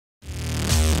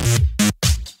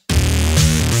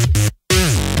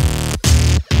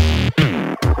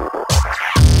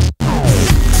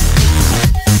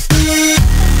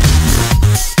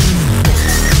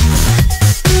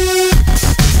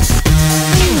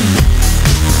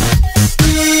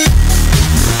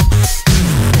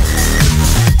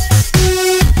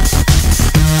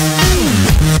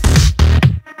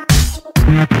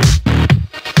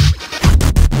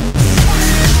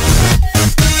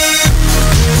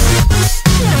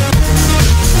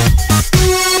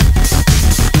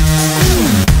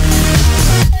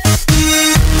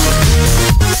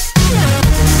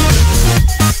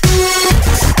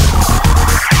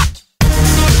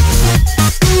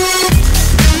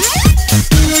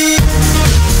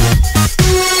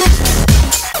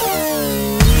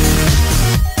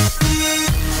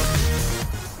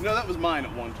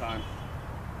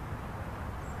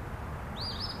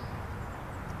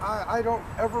I don't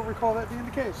ever recall that being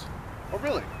the case. Oh,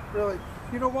 really? Really.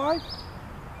 You know why?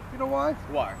 You know why?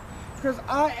 Why? Because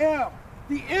I am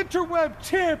the interweb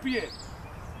champion.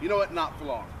 You know what? Not for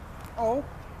long. Oh?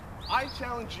 I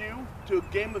challenge you to a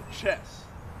game of chess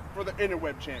for the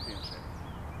interweb championship.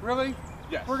 Really?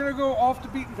 Yes. We're going to go off the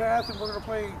beaten path and we're going to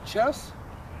play chess?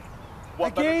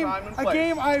 What better time and place? A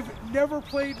game I've never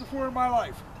played before in my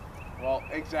life. Well,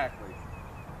 exactly.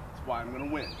 That's why I'm going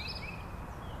to win.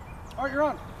 All right, you're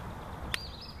on.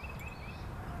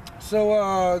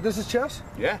 So, this is chess?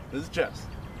 Yeah, this is chess.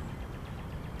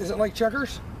 Is it like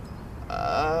checkers?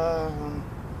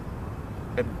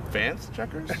 Advanced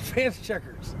checkers? Advanced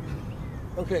checkers.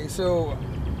 Okay, so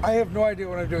I have no idea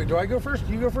what I'm doing. Do I go first?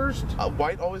 Do you go first?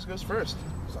 White always goes first.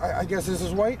 So I guess this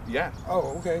is white? Yeah.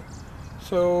 Oh, okay.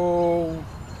 So,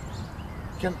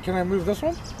 can I move this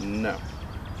one? No.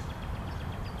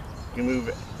 You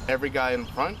move every guy in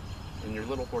front and your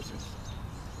little horses.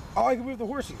 Oh, I can move the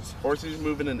horses. Horses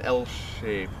move in an L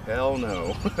shape. Hell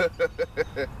no.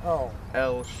 Oh.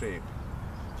 L shape.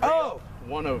 Oh!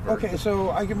 One over. Okay,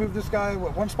 so I can move this guy,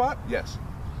 what, one spot? Yes.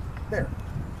 There.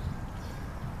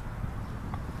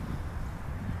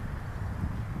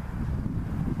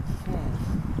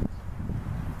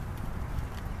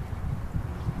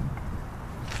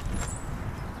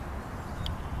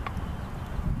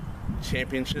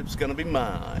 Championship's gonna be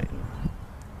mine.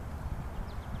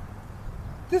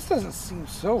 This doesn't seem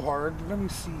so hard. Let me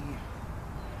see.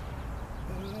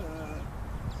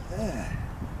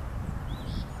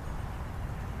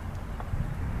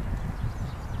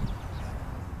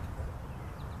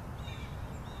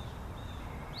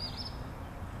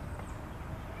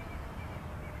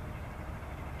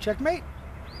 Checkmate?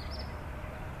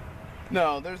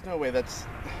 No, there's no way that's...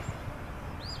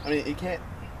 I mean, you can't...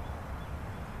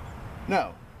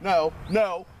 No, no,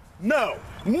 no, no,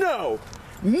 no,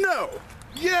 no!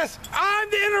 Yes, I'm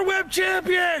the interweb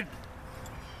champion!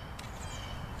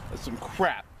 That's some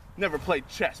crap. Never played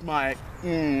chess, Mike.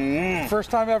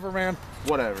 First time ever, man.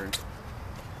 Whatever.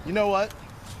 You know what?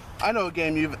 I know a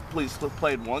game you've at least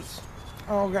played once.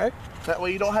 Oh, okay. That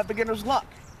way you don't have beginner's luck.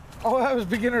 Oh, that was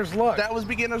beginner's luck. That was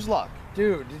beginner's luck.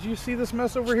 Dude, did you see this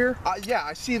mess over here? Yeah,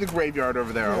 I see the graveyard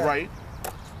over there, Yeah. all right?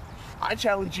 I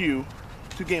challenge you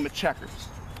to a game of checkers.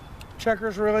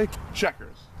 Checkers, really?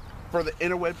 Checkers. For the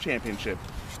interweb championship.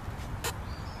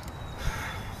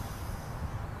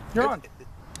 You're on.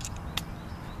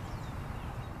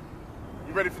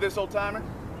 You ready for this, old timer?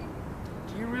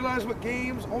 Do you realize what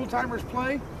games old timers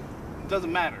play?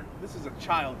 Doesn't matter. This is a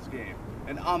child's game,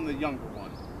 and I'm the younger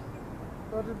one.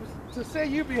 Well, to say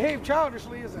you behave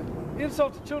childishly is an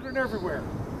insult to children everywhere.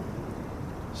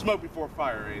 Smoke before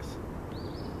fire, Ace.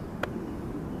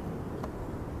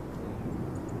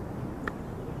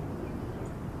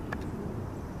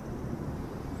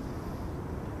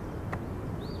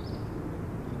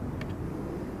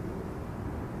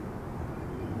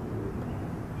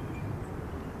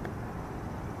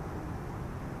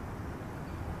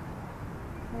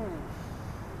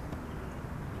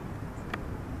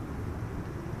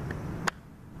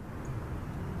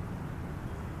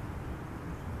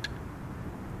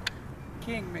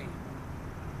 King me.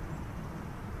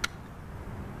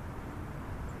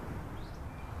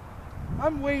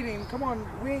 I'm waiting. Come on,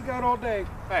 we ain't got all day.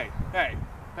 Hey, hey,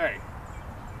 hey.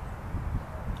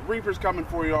 The Reaper's coming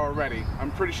for you already.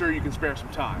 I'm pretty sure you can spare some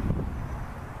time.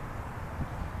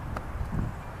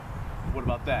 What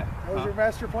about that? That was your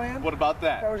master plan? What about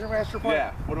that? That was your master plan?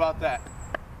 Yeah, what about that?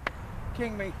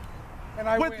 King me. And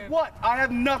I With win. what? I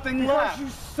have nothing Because left. you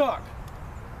suck.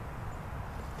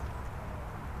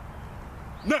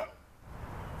 No!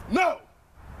 No!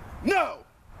 No!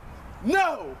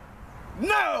 No!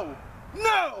 No!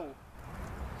 No!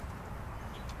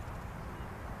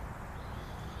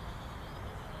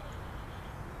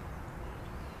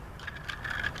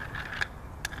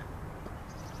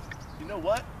 You know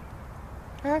what?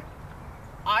 Huh?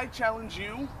 I challenge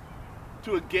you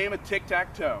to a game of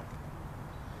tic-tac-toe.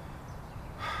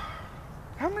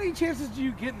 How many chances do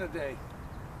you get in a day?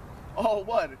 Oh,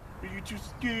 what? Are you too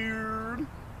scared?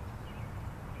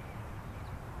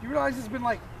 You realize it's been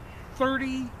like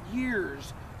 30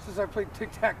 years since I played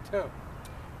tic-tac-toe.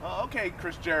 Okay,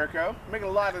 Chris Jericho. You're making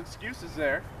a lot of excuses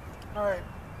there. All right,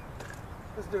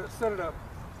 let's do it. Set it up.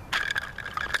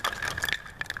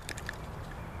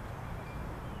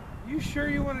 You sure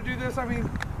you want to do this? I mean,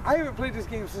 I haven't played this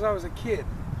game since I was a kid.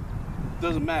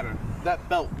 Doesn't matter. That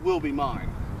belt will be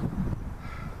mine.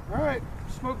 All right,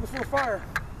 smoke before fire.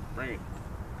 Bring it.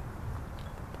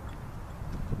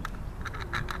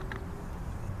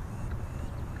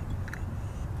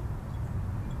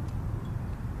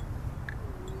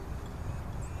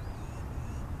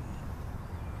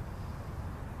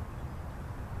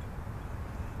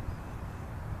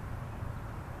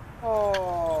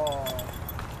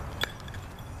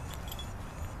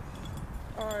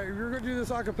 Alright, we're going to do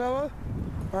this a cappella.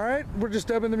 Alright, we're just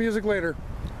dubbing the music later.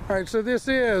 Alright, so this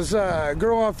is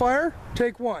Girl on Fire,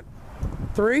 take 1.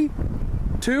 3,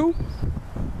 2.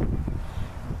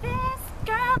 This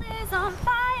girl is on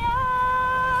fire.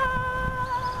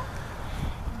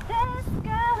 This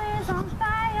girl is on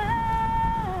fire.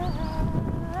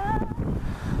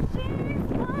 She's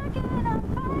working on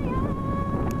fire.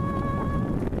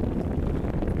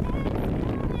 This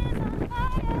girl is on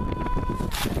fire.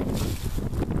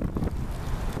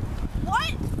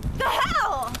 What the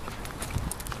hell?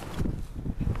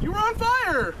 You were on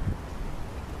fire!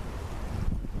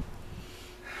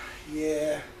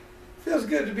 Yeah, feels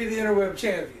good to be the interweb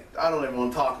champion. I don't even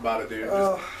want to talk about it, dude.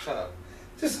 Just shut up.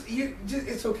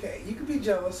 It's okay. You can be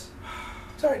jealous.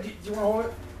 Sorry, do you want to hold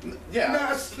it?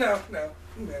 Yeah. No.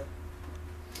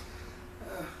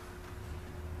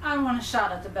 I want a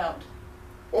shot at the belt.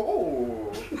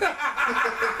 Oh.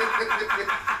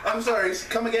 I'm sorry,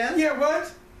 come again? Yeah,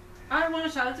 what? I want a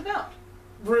shot at the belt.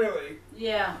 Really?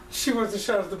 Yeah. She wants to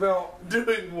shut us the belt.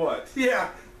 Doing what? Yeah,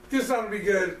 this ought to be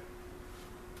good.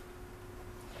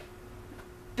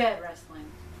 Bed wrestling.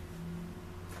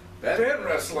 Bed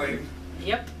wrestling?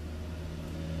 Yep.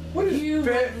 What is You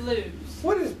bed? would lose.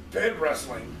 What is bed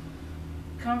wrestling?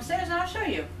 Come upstairs and I'll show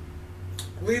you.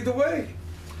 Lead the way.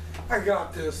 I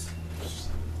got this.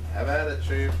 Have at it,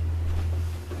 Chief.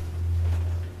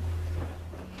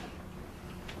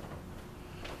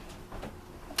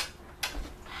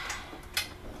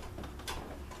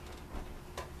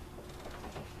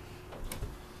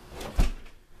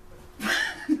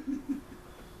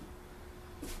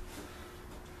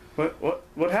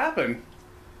 What happened?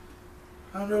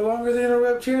 I'm no longer the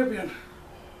interweb champion.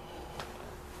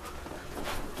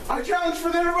 I challenge for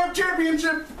the Interweb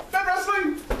Championship! Bed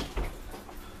wrestling!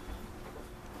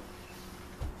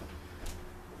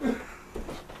 Did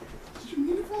you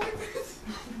mean it like this?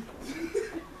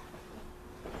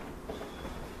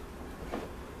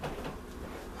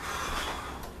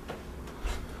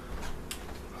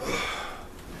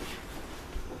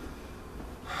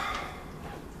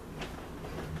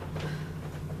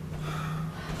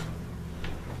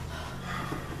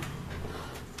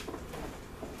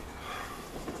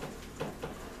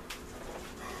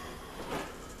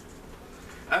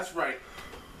 That's right.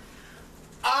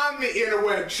 I'm the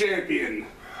Interweb Champion.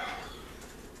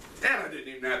 And I didn't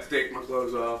even have to take my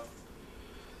clothes off.